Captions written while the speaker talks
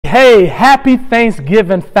Hey, happy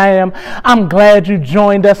Thanksgiving, fam. I'm glad you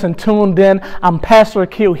joined us and tuned in. I'm Pastor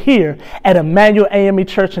Akil here at Emmanuel AME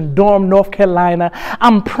Church in Durham, North Carolina.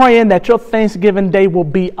 I'm praying that your Thanksgiving day will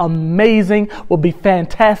be amazing, will be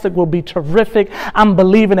fantastic, will be terrific. I'm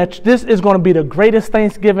believing that this is going to be the greatest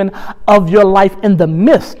Thanksgiving of your life in the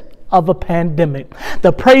midst of a pandemic.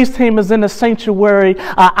 The praise team is in the sanctuary.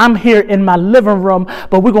 I'm here in my living room,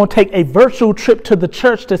 but we're going to take a virtual trip to the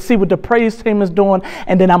church to see what the praise team is doing,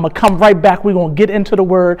 and then I'm going to come right back. We're going to get into the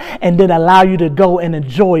word and then allow you to go and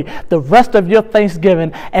enjoy the rest of your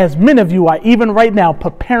Thanksgiving, as many of you are even right now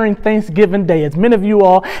preparing Thanksgiving Day. As many of you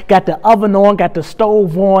all got the oven on, got the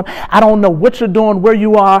stove on. I don't know what you're doing, where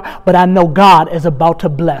you are, but I know God is about to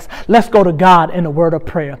bless. Let's go to God in a word of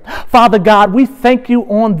prayer. Father God, we thank you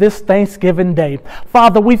on this Thanksgiving Day.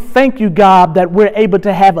 Father, we thank you, God, that we're able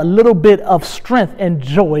to have a little bit of strength and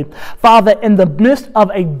joy. Father, in the midst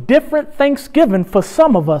of a different Thanksgiving for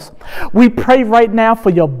some of us, we pray right now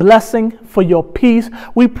for your blessing, for your peace.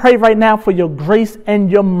 We pray right now for your grace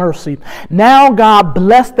and your mercy. Now, God,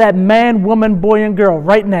 bless that man, woman, boy, and girl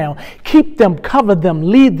right now. Keep them, cover them,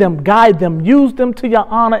 lead them, guide them, use them to your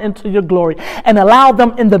honor and to your glory, and allow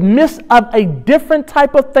them in the midst of a different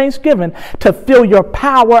type of Thanksgiving to feel your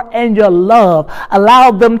power and your love.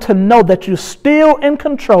 Allow them to know that you're still in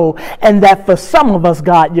control, and that for some of us,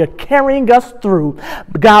 God, you're carrying us through.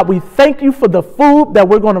 God, we thank you for the food that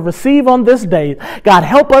we're going to receive on this day. God,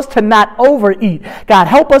 help us to not overeat. God,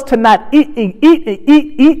 help us to not eat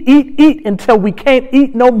until we can't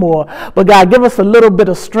eat no more. But God, give us a little bit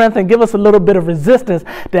of strength and give us a little bit of resistance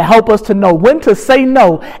to help us to know when to say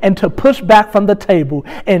no and to push back from the table.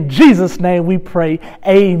 In Jesus' name we pray.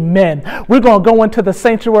 Amen. We're going to go into the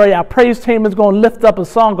sanctuary. Our praise team is going to lift up a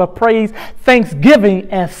song of praise, thanksgiving,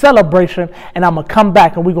 and celebration. And I'm going to come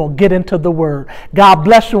back and we're going to get into the word. God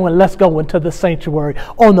bless you, and let's go into the sanctuary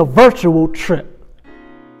on the virtual trip.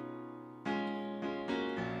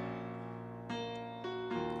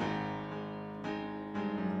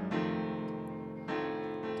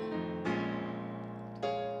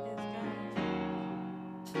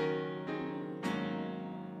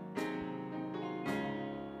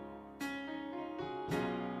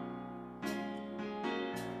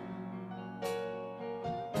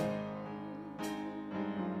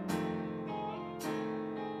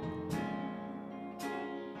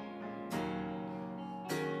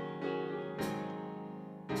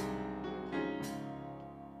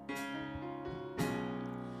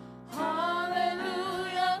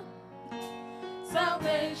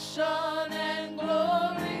 Salvation and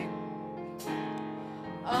glory,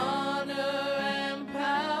 honor and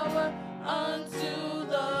power unto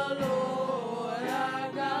the Lord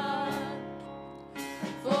our God.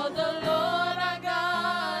 For the Lord our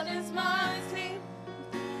God is mighty.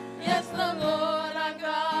 Yes, the Lord our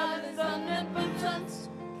God is omnipotent.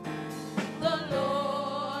 The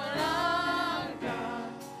Lord our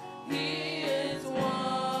God, He is wonderful.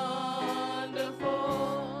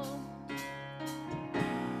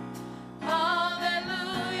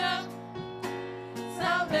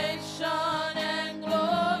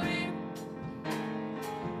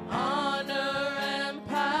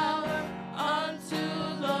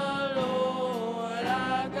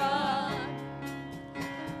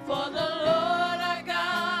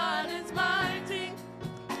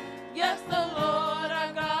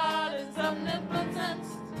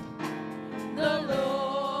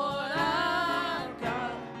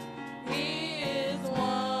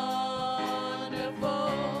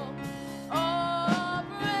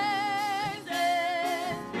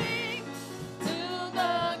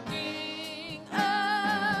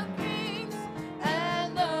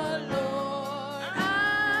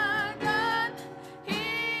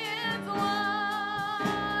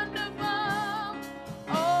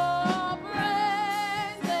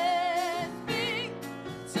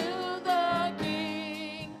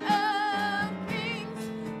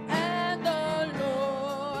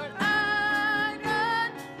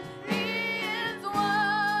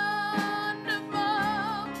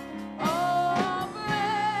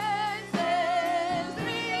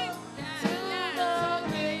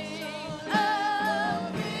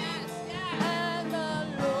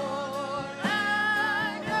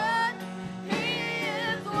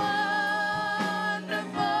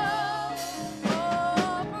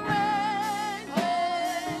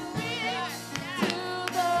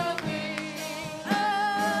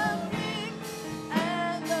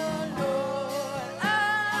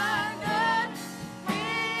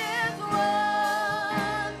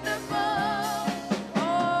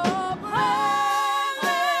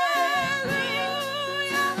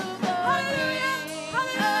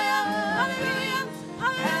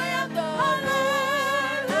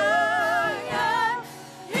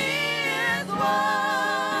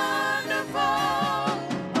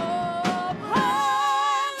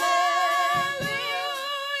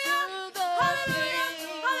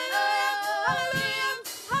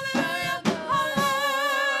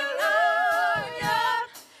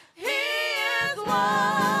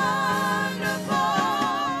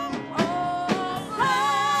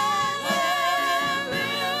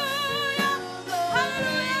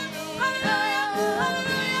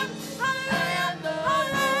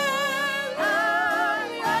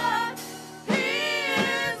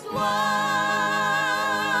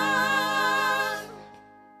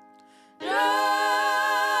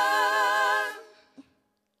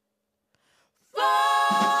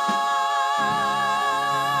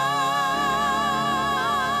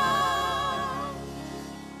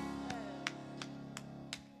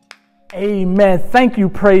 Amen. Thank you,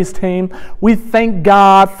 praise team. We thank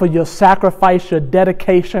God for your sacrifice, your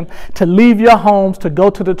dedication to leave your homes, to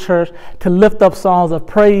go to the church, to lift up songs of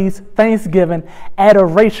praise, thanksgiving,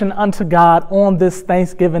 adoration unto God on this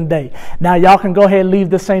Thanksgiving Day. Now, y'all can go ahead and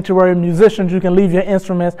leave the sanctuary. Musicians, you can leave your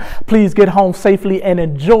instruments. Please get home safely and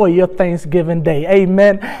enjoy your Thanksgiving Day.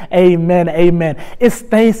 Amen. Amen. Amen. It's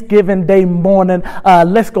Thanksgiving Day morning.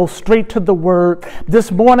 Let's go straight to the word.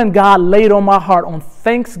 This morning, God laid on my heart on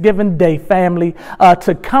Thanksgiving Day, family,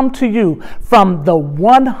 to come to you from the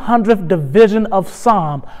 100th division of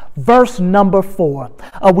Psalm, verse number 4.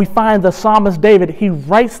 We find the psalmist David. He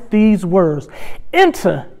writes these words: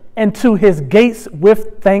 enter into his gates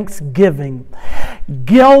with thanksgiving,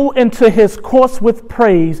 go into his courts with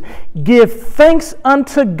praise, give thanks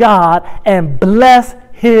unto God and bless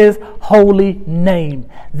his holy name.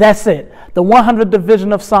 That's it. The 100th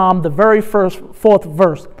division of Psalm, the very fourth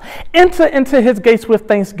verse. Enter into his gates with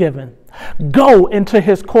thanksgiving. Go into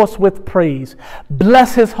his courts with praise.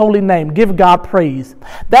 Bless his holy name. Give God praise.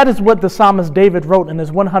 That is what the psalmist David wrote in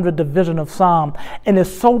his 100th division of Psalm. And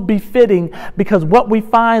it's so befitting because what we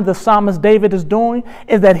find the psalmist David is doing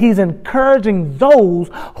is that he's encouraging those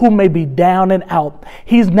who may be down and out.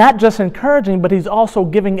 He's not just encouraging, but he's also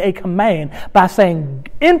giving a command by saying,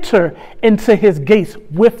 enter into his gates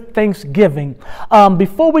with thanksgiving.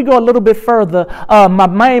 Before we go a little bit further, my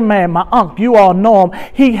main man, my uncle, you all know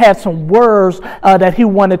him, he had some words that he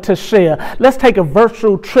wanted to share. Let's take a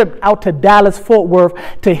virtual trip out to Dallas, Fort Worth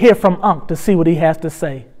to hear from Unc to see what he has to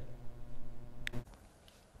say.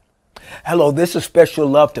 Hello, this is special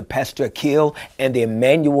love to Pastor Akil and the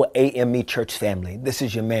Emmanuel AME Church family. This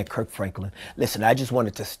is your man, Kirk Franklin. Listen, I just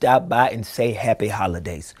wanted to stop by and say happy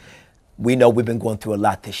holidays. We know we've been going through a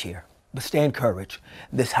lot this year, but stay encouraged.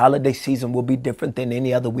 This holiday season will be different than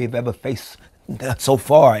any other we've ever faced so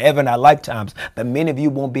far, ever in our lifetimes. But many of you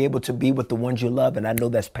won't be able to be with the ones you love, and I know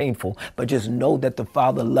that's painful, but just know that the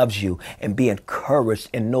Father loves you and be encouraged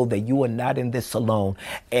and know that you are not in this alone,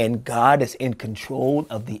 and God is in control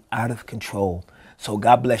of the out of control. So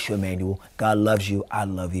God bless you, Emmanuel. God loves you. I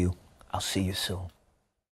love you. I'll see you soon.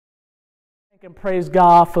 And praise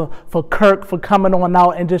God for Kirk for coming on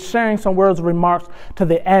out and just sharing some words of remarks to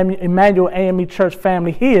the Emmanuel AME Church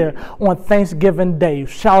family here on Thanksgiving Day.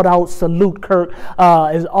 Shout out, salute Kirk,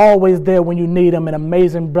 is always there when you need him, an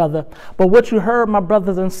amazing brother. But what you heard, my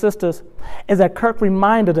brothers and sisters, is that Kirk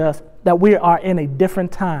reminded us that we are in a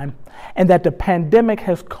different time and that the pandemic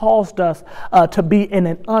has caused us to be in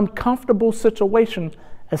an uncomfortable situation,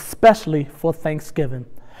 especially for Thanksgiving.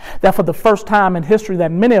 That for the first time in history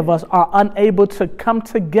that many of us are unable to come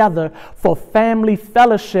together for family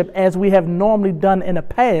fellowship as we have normally done in the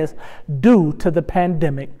past due to the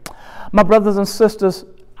pandemic. My brothers and sisters,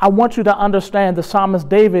 I want you to understand the psalmist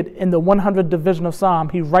David in the 100th division of Psalm.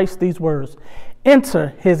 He writes these words: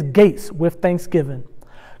 enter his gates with thanksgiving.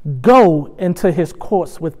 Go into his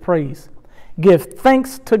courts with praise. Give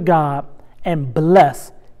thanks to God and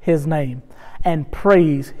bless his name and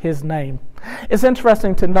praise his name. It's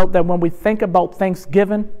interesting to note that when we think about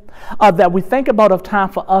Thanksgiving, that we think about a time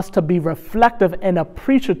for us to be reflective and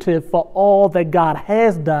appreciative for all that God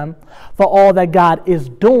has done, for all that God is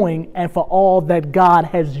doing, and for all that God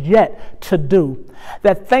has yet to do.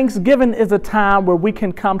 That Thanksgiving is a time where we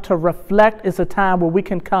can come to reflect. It's a time where we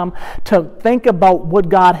can come to think about what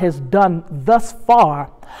God has done thus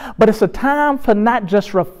far. But it's a time for not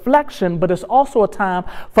just reflection, but it's also a time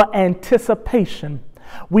for anticipation.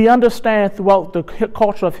 We understand throughout the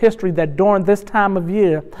culture of history that during this time of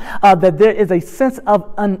year, that there is a sense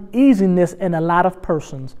of uneasiness in a lot of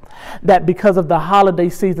persons. That because of the holiday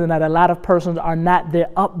season, that a lot of persons are not their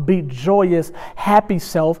upbeat, joyous, happy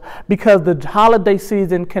self, because the holiday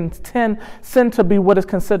season can tend to be what is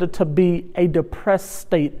considered to be a depressed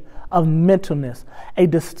state of mentalness, a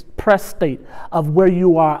depressed state of where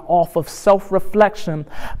you are off of self-reflection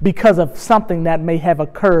because of something that may have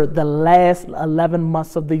occurred the last 11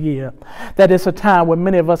 months of the year. That is a time where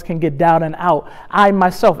many of us can get down and out. I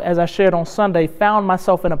myself, as I shared on Sunday, found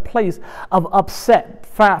myself in a place of upset,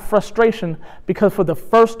 frustration, because for the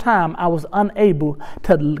first time I was unable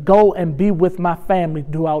to go and be with my family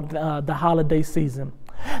throughout the holiday season.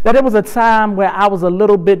 That it was a time where I was a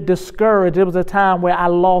little bit discouraged. It was a time where I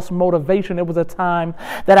lost motivation. It was a time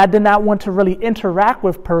that I did not want to really interact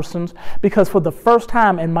with persons, because for the first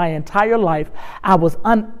time in my entire life, I was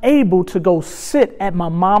unable to go sit at my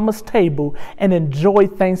mama's table and enjoy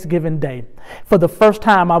Thanksgiving Day. For the first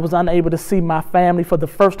time, I was unable to see my family. For the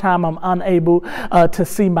first time, I'm unable to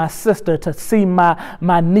see my sister, to see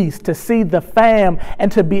my niece, to see the fam,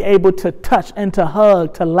 and to be able to touch and to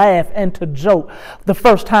hug, to laugh and to joke. The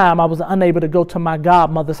first time, I was unable to go to my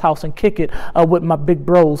godmother's house and kick it with my big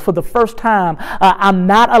bros. For the first time, I'm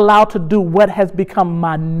not allowed to do what has become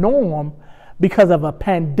my norm because of a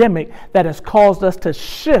pandemic that has caused us to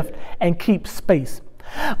shift and keep space.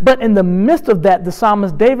 But in the midst of that, the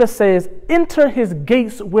psalmist David says, enter his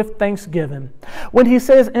gates with thanksgiving. When he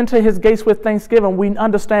says enter his gates with thanksgiving, we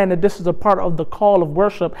understand that this is a part of the call of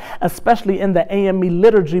worship, especially in the AME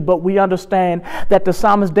liturgy. But we understand that the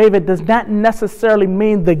psalmist David does not necessarily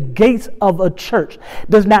mean the gates of a church,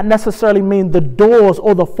 does not necessarily mean the doors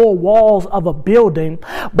or the four walls of a building.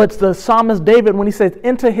 But the psalmist David, when he says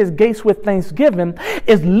enter his gates with thanksgiving,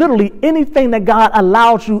 is literally anything that God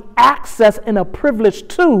allows you access in a privilege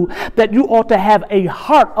to, that you ought to have a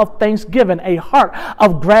heart of thanksgiving, a heart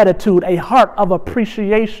of gratitude, a heart of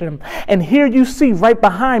appreciation. And here you see right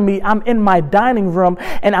behind me, I'm in my dining room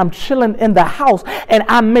and I'm chilling in the house, and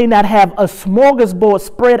I may not have a smorgasbord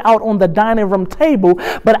spread out on the dining room table,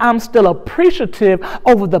 but I'm still appreciative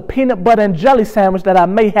over the peanut butter and jelly sandwich that I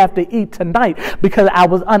may have to eat tonight because I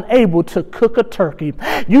was unable to cook a turkey.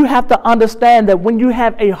 You have to understand that when you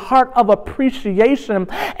have a heart of appreciation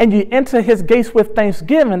and you enter his gates with thanksgiving,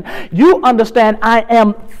 you understand I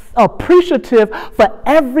am appreciative for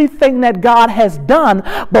everything that God has done,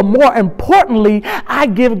 but more importantly, I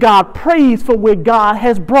give God praise for where God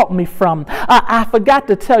has brought me from. I forgot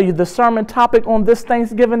to tell you, the sermon topic on this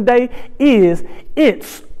Thanksgiving Day is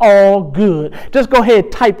it's all good. Just go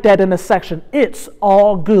ahead, type that in the section. It's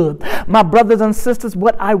all good. My brothers and sisters,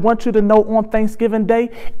 what I want you to know on Thanksgiving Day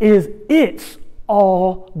is it's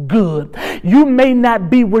all good. You may not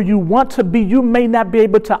be where you want to be. You may not be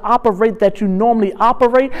able to operate that you normally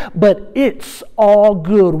operate, but it's all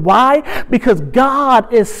good. Why? Because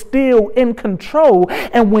God is still in control.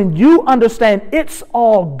 And when you understand it's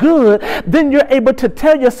all good, then you're able to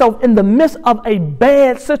tell yourself, in the midst of a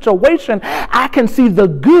bad situation, I can see the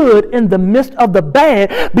good in the midst of the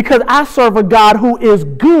bad, because I serve a God who is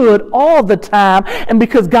good all the time. And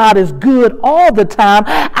because God is good all the time,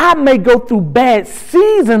 I may go through bad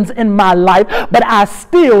seasons in my life, but I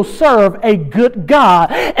still serve a good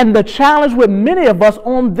God. And the challenge with many of us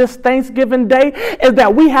on this Thanksgiving Day is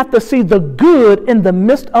that we have to see the good in the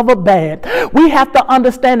midst of a bad. We have to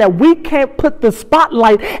understand that we can't put the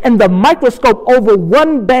spotlight and the microscope over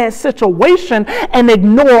one bad situation and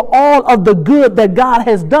ignore all of the good that God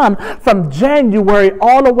has done from January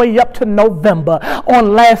all the way up to November.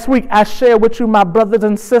 On last week, I shared with you, my brothers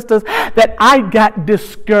and sisters, that I got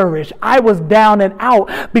discouraged. I was down and out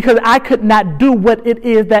because I could not do what it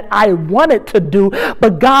is that I wanted to do.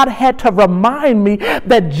 But God had to remind me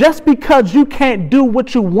that just because you can't do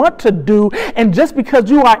what you want to do, and just because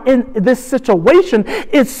you are in this situation,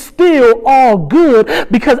 it's still all good,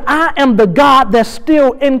 because I am the God that's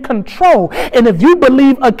still in control. And if you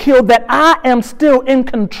believe, Akil, that I am still in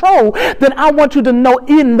control, then I want you to know,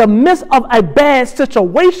 in the midst of a bad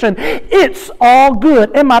situation, it's all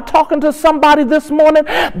good. Am I talking to somebody this morning?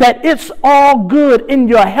 That it's all good in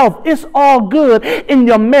your health. It's all good in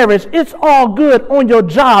your marriage. It's all good on your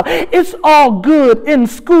job. It's all good in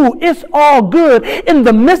school. It's all good in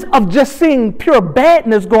the midst of just seeing pure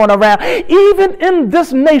badness going around. Even in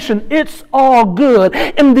this nation, it's all good.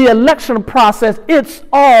 In the election process, it's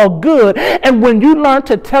all good. And when you learn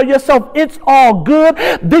to tell yourself it's all good,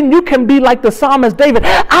 then you can be like the psalmist David.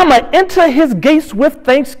 I'm going to enter his gates with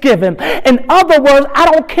thanksgiving. In other words,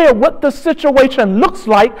 I don't care what the situation looks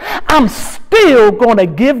like. I'm still still going to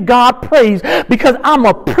give God praise because I'm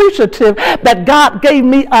appreciative that God gave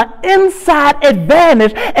me an inside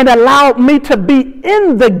advantage and allowed me to be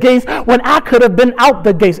in the gates when I could have been out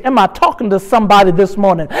the gates. Am I talking to somebody this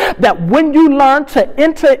morning? That when you learn to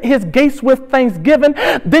enter his gates with thanksgiving,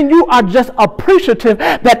 then you are just appreciative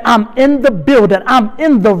that I'm in the building, I'm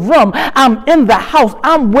in the room, I'm in the house,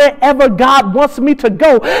 I'm wherever God wants me to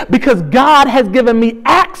go because God has given me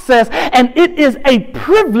access and it is a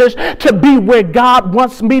privilege to be where God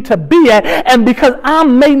wants me to be at. And because I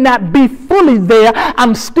may not be fully there,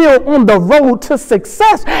 I'm still on the road to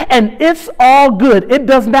success, and it's all good. It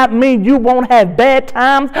does not mean you won't have bad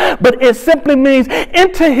times, but it simply means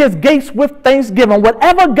enter his gates with thanksgiving.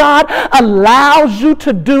 Whatever God allows you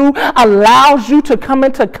to do, allows you to come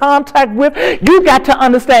into contact with, you got to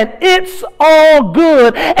understand it's all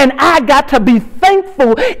good, and I got to be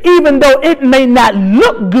thankful even though it may not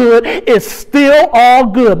look good. It's still all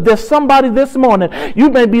good. There's somebody this morning, you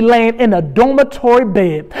may be laying in a dormitory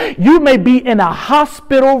bed, you may be in a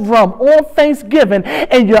hospital room on Thanksgiving,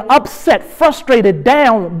 and you're upset, frustrated,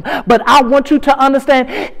 down, but I want you to understand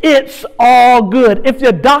it's all good. If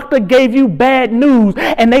your doctor gave you bad news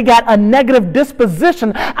and they got a negative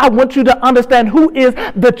disposition, I want you to understand who is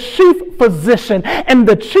the chief physician, and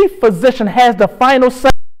the chief physician has the final say.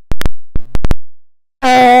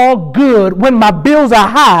 All good. When my bills are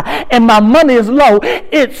high and my money is low,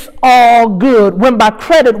 it's all good. When my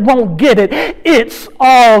credit won't get it, it's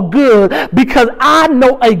all good, because I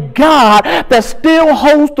know a God that still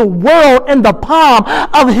holds the world in the palm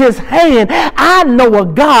of his hand. I know a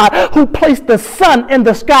God who placed the sun in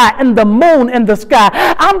the sky and the moon in the sky.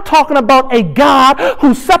 I'm talking about a God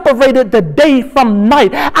who separated the day from night.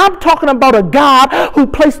 I'm talking about a God who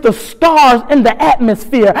placed the stars in the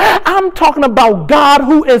atmosphere. I'm talking about God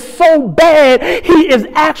who is so bad he is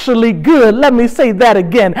actually good. Let me say that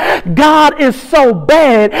again. God is so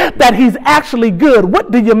bad that he's actually good.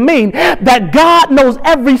 What do you mean? That God knows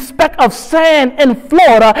every speck of sand in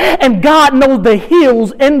Florida, and God knows the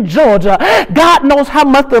hills in Georgia. God knows how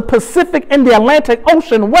much the Pacific and the Atlantic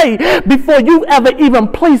Ocean weigh before you ever even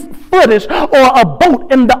place footage or a boat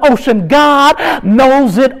in the ocean. God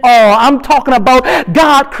knows it all. I'm talking about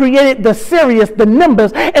God created the Sirius, the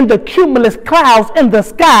Nimbus, and the cumulus clouds in the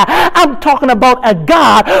sky. I'm talking about a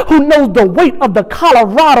God who knows the weight of the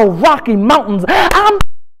Colorado Rocky Mountains.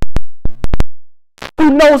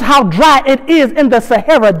 Who knows how dry it is in the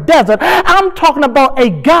Sahara Desert. I'm talking about a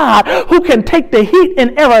God who can take the heat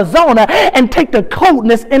in Arizona and take the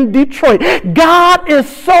coldness in Detroit. God is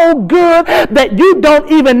so good that you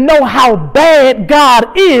don't even know how bad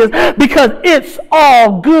God is, because it's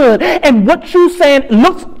all good. And what you saying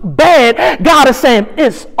looks bad, God is saying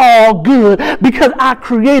it's all good because I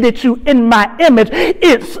created you in my image.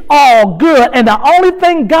 It's all good. And the only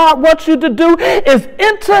thing God wants you to do is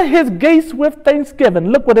enter his gates with thanksgiving.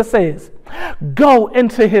 Look what it says. Go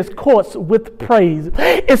into his courts with praise.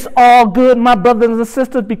 It's all good, my brothers and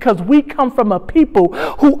sisters, because we come from a people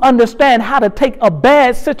who understand how to take a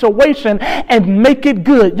bad situation and make it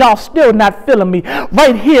good. Y'all still not feeling me.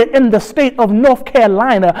 Right here in the state of North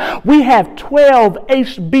Carolina, we have 12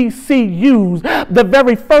 HBCUs. The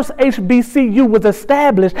very first HBCU was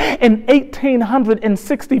established in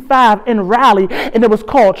 1865 in Raleigh, and it was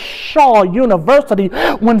called Shaw University,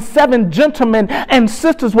 when 7 gentlemen and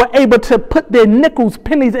sisters were able to put their nickels,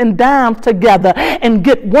 pennies, and dimes together and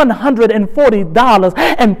get $140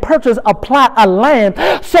 and purchase a plot of land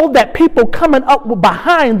so that people coming up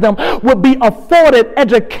behind them would be afforded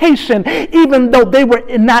education, even though they were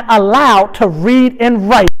not allowed to read and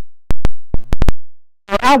write.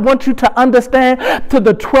 I want you to understand, to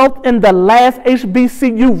the 12th and the last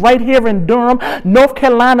HBCU right here in Durham, North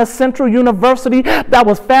Carolina Central University, that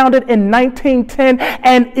was founded in 1910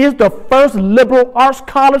 and is the first liberal arts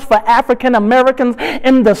college for African Americans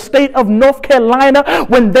in the state of North Carolina.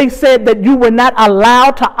 When they said that you were not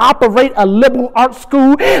allowed to operate a liberal arts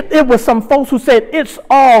school, it was some folks who said it's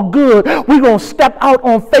all good. We're going to step out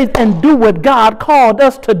on faith and do what God called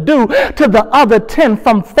us to do. To the other 10,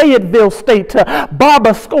 from Fayetteville State to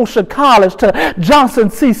Nova Scotia College, to Johnson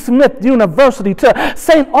C. Smith University, to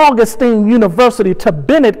St. Augustine University, to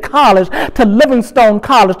Bennett College, to Livingstone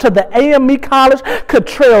College, to the AME College,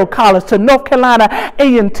 Cottrell College, to North Carolina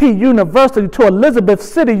A&T University, to Elizabeth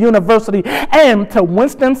City University, and to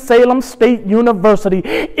Winston-Salem State University.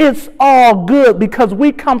 It's all good because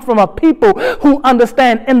we come from a people who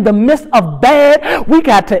understand in the midst of bad, we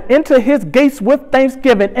got to enter his gates with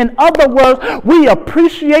thanksgiving. In other words, we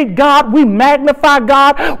appreciate God, we magnify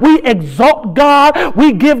God, we exalt God,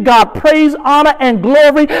 we give God praise, honor, and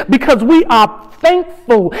glory because we are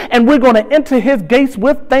thankful, and we're going to enter his gates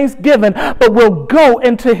with thanksgiving, but we'll go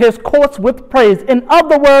into his courts with praise. In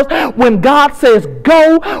other words, when God says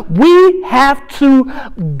go, we have to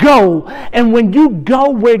go. And when you go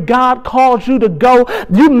where God calls you to go,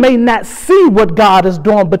 you may not see what God is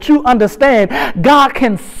doing, but you understand God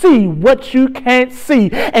can see what you can't see.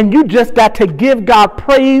 And you just got to give God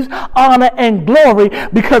praise, honor, and glory,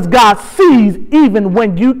 because God sees even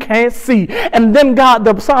when you can't see. And then God,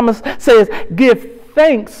 the psalmist says, give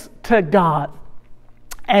thanks to God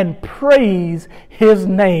and praise his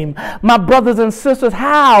name. My brothers and sisters,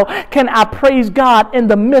 how can I praise God in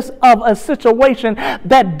the midst of a situation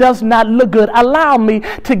that does not look good? Allow me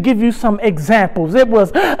to give you some examples. It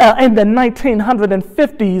was in the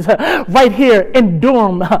 1950s, right here in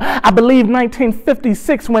Durham, I believe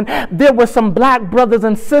 1956, when there were some black brothers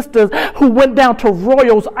and sisters who went down to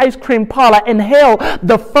Royal's ice cream parlor and held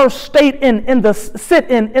the first sit-in in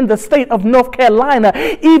the state of North Carolina.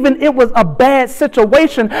 Even it was a bad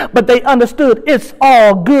situation, but they understood it's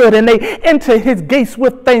all good, and they entered his gates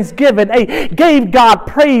with thanksgiving. They gave God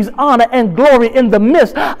praise, honor, and glory in the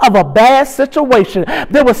midst of a bad situation.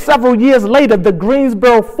 There were several years later, the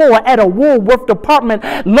Greensboro 4 at a Woolworth department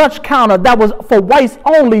lunch counter that was for whites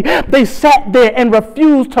only. They sat there and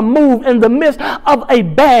refused to move in the midst of a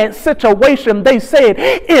bad situation. They said,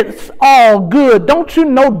 it's all good. Don't you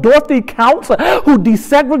know Dorothy Counts, who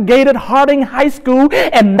desegregated Harding High School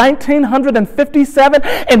in 1957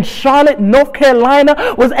 in Charlotte, North Carolina,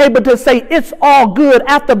 was able to say it's all good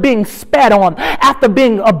after being spat on, after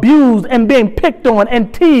being abused and being picked on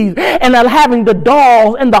and teased, and having the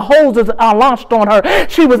dolls and the hoses launched on her.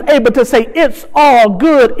 She was able to say it's all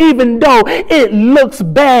good even though it looks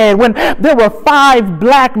bad. When there were 5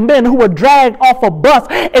 black men who were dragged off a bus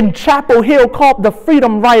in Chapel Hill called the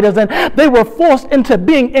Freedom Riders, and they were forced into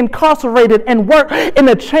being incarcerated and work in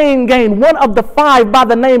a chain gang. One of the 5, by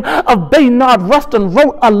the name of Baynard Rustin,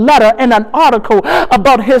 wrote a letter and an article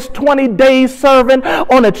about his 20 days serving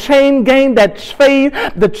on a chain gang that changed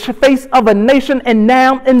the face of a nation. And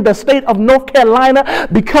now in the state of North Carolina,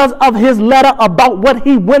 because of his letter about what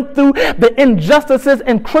he went through, the injustices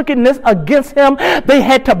and crookedness against him, they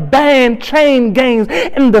had to ban chain gangs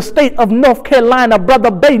in the state of North Carolina.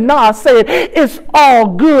 Brother Baynard said it's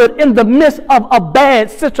all good in the midst of a bad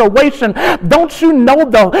situation. Don't you know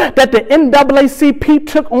though that the NAACP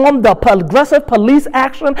took on the progressive police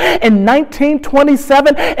action in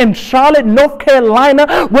 1927 in Charlotte, North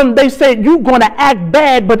Carolina, when they said you're going to act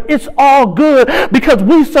bad, but it's all good because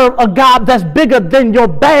we serve a God that's bigger than your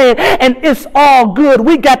bad, and it's all good.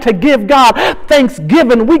 We got to give God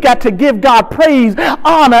thanksgiving. We got to give God praise,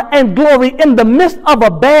 honor, and glory in the midst of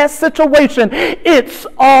a bad situation. It's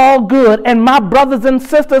all good. And my brothers and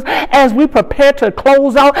sisters, as we prepare to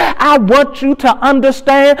close out, I want you to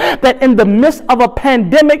understand that in the midst of a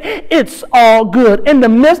pandemic, it's all good. In the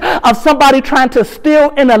midst of somebody trying to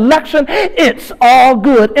steal an election, it's all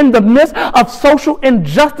good. In the midst of social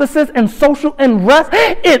injustices and social unrest,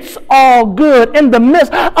 it's all good. In the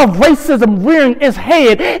midst of racism rearing its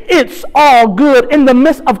head, it's all good. In the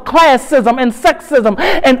midst of classism and sexism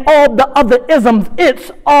and all the other isms,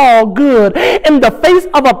 it's all good. In the face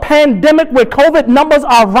of a pandemic where COVID numbers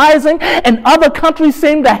are rising and other countries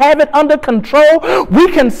seem to have it under control,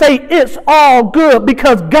 we can say it's all good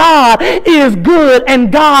because God is good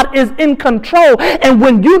and God is in control. And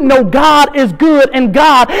when you know God is good and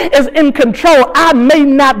God is in control, I may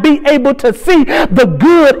not be able to see the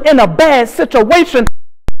good in a bad situation.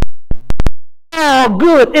 All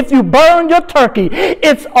good. If you burn your turkey,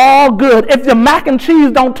 it's all good. If your mac and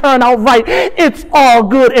cheese don't turn out right, it's all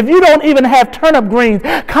good. If you don't even have turnip greens,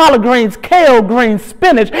 collard greens, kale greens,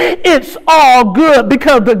 spinach, it's all good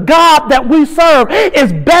because the God that we serve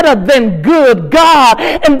is better than good. God,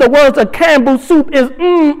 in the words of Campbell Soup, is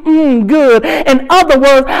good. In other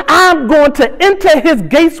words, I'm going to enter his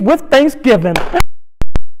gates with thanksgiving.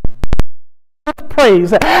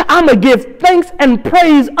 Praise. I'm going to give thanks and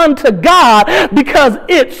praise unto God because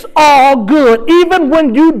it's all good. Even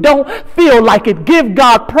when you don't feel like it, give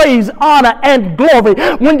God praise, honor, and glory.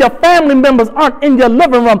 When your family members aren't in your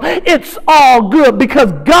living room, it's all good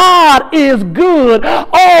because God is good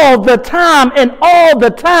all the time, and all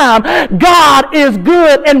the time God is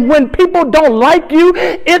good. And when people don't like you,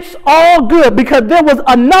 it's all good because there was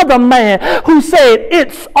another man who said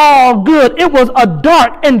it's all good. It was a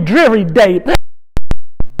dark and dreary day.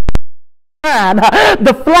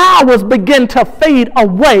 the flowers begin to fade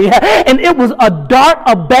away, and it was a dark,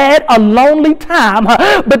 a bad, a lonely time,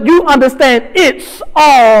 but you understand it's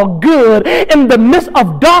all good. In the midst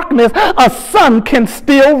of darkness, a sun can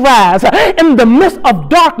still rise. In the midst of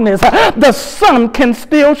darkness, the sun can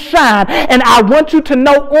still shine. And I want you to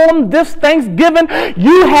know on this Thanksgiving,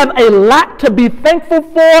 you have a lot to be thankful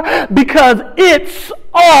for, because it's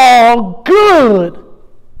all good.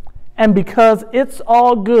 And because it's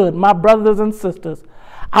all good, my brothers and sisters,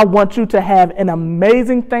 I want you to have an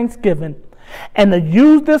amazing Thanksgiving and to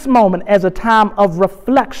use this moment as a time of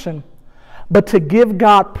reflection, but to give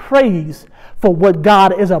God praise for what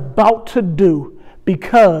God is about to do,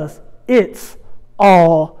 because it's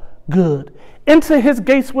all good. Enter his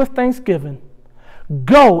gates with thanksgiving.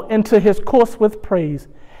 Go into his courts with praise.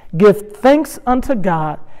 Give thanks unto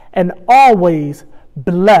God and always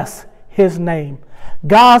bless his name.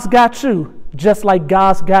 God's got you just like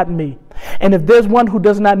God's got me. And if there's one who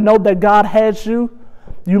does not know that God has you,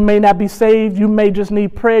 you may not be saved, you may just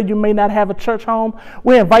need prayer, you may not have a church home,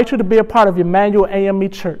 we invite you to be a part of Emmanuel AME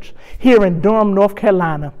Church here in Durham, North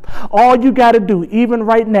Carolina. All you got to do, even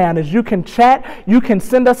right now, is you can chat, you can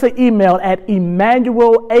send us an email at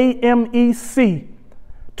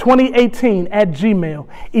EmmanuelAMEC2018@gmail.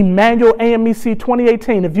 Emmanuel AMEC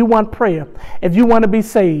 2018. If you want prayer, if you want to be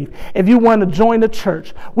saved, if you want to join the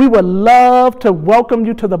church, we would love to welcome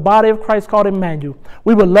you to the body of Christ called Emmanuel.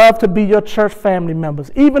 We would love to be your church family members,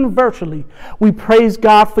 even virtually. We praise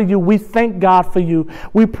God for you. We thank God for you.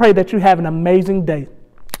 We pray that you have an amazing day.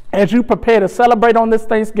 As you prepare to celebrate on this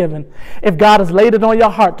Thanksgiving, if God has laid it on your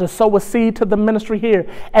heart to sow a seed to the ministry here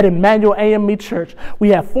at Emmanuel AME Church, we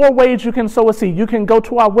have 4 ways you can sow a seed. You can go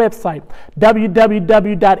to our website,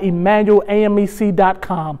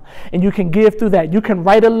 www.emmanuelamec.com, and you can give through that. You can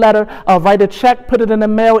write a letter, write a check, put it in the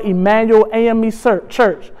mail, Emmanuel AME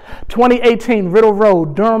Church, 2018 Riddle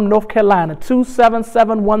Road, Durham, North Carolina,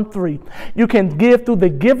 27713. You can give through the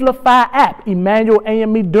Givelify app, Emmanuel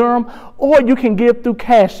AME Durham, or you can give through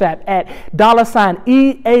Cash App at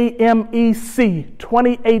 $EAMEC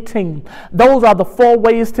 2018. Those are the 4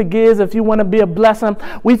 ways to give if you want to be a blessing.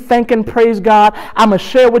 We thank and praise God. I'm going to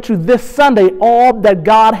share with you this Sunday all that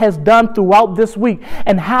God has done throughout this week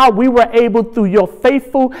and how we were able, through your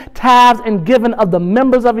faithful tithes and giving of the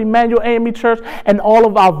members of Emmanuel AME Church and all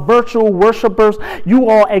of our virtual worshipers, you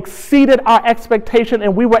all exceeded our expectation,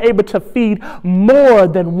 and we were able to feed more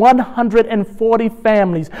than 140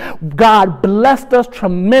 families. God blessed us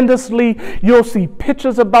tremendously. You'll see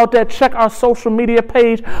pictures about that. Check our social media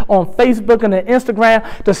page on Facebook and Instagram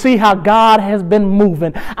to see how God has been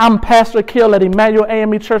moving. I'm Pastor Akil at Emmanuel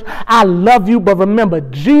AME Church. I love you, but remember,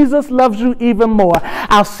 Jesus loves you even more.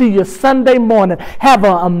 I'll see you Sunday morning. Have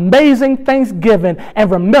an amazing Thanksgiving, and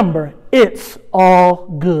remember, it's all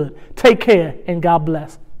good. Take care, and God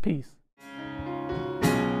bless. Peace.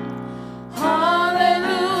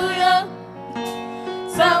 Hallelujah.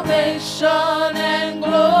 Salvation and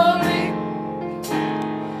glory,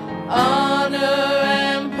 honor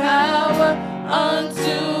and power unto